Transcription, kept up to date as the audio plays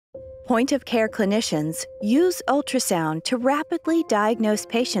Point-of-care clinicians use ultrasound to rapidly diagnose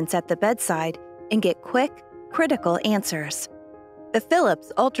patients at the bedside and get quick, critical answers. The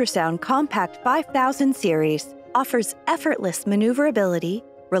Philips Ultrasound Compact 5000 series offers effortless maneuverability,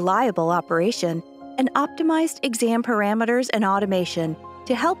 reliable operation, and optimized exam parameters and automation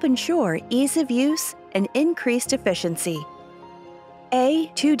to help ensure ease of use and increased efficiency.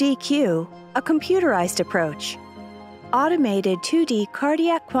 A2DQ, a computerized approach. Automated 2D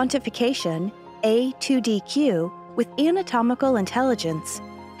cardiac quantification, A2DQ, with anatomical intelligence,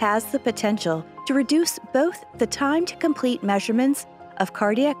 has the potential to reduce both the time to complete measurements of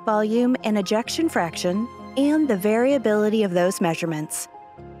cardiac volume and ejection fraction and the variability of those measurements.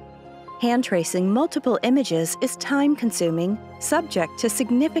 Hand tracing multiple images is time-consuming, subject to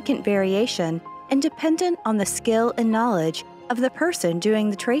significant variation, and dependent on the skill and knowledge of the person doing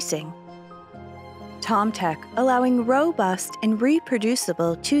the tracing. TomTech, allowing robust and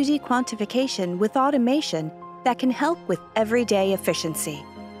reproducible 2D quantification with automation that can help with everyday efficiency.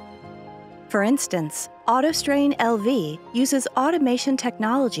 For instance, AutoStrain LV uses automation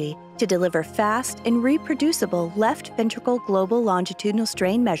technology to deliver fast and reproducible left ventricle global longitudinal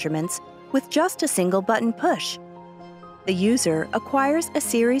strain measurements with just a single button push. The user acquires a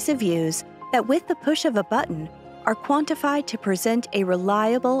series of views that, with the push of a button, are quantified to present a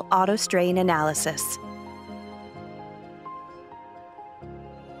reliable AutoStrain analysis.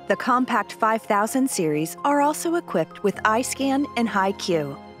 The Compact 5000 series are also equipped with iScan and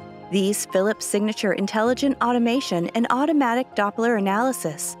HiQ. These Philips signature intelligent automation and automatic Doppler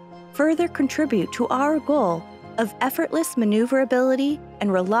analysis further contribute to our goal of effortless maneuverability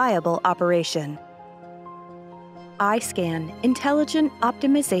and reliable operation. iScan, intelligent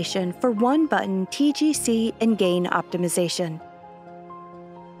optimization for one-button TGC and gain optimization.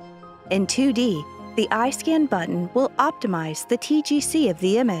 In 2D, the iScan button will optimize the TGC of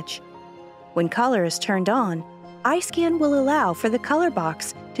the image. When color is turned on, iScan will allow for the color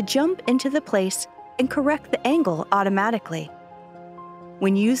box to jump into the place and correct the angle automatically.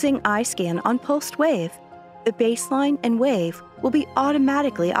 When using iScan on pulsed wave, the baseline and wave will be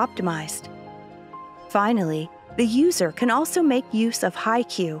automatically optimized. Finally, the user can also make use of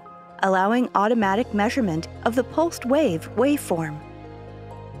HiQ, allowing automatic measurement of the pulsed wave waveform.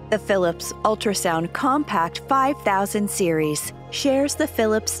 The Philips Ultrasound Compact 5000 series shares the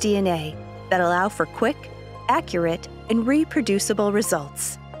Philips DNA that allow for quick, accurate, and reproducible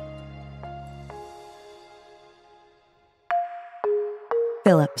results.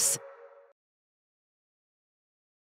 Philips.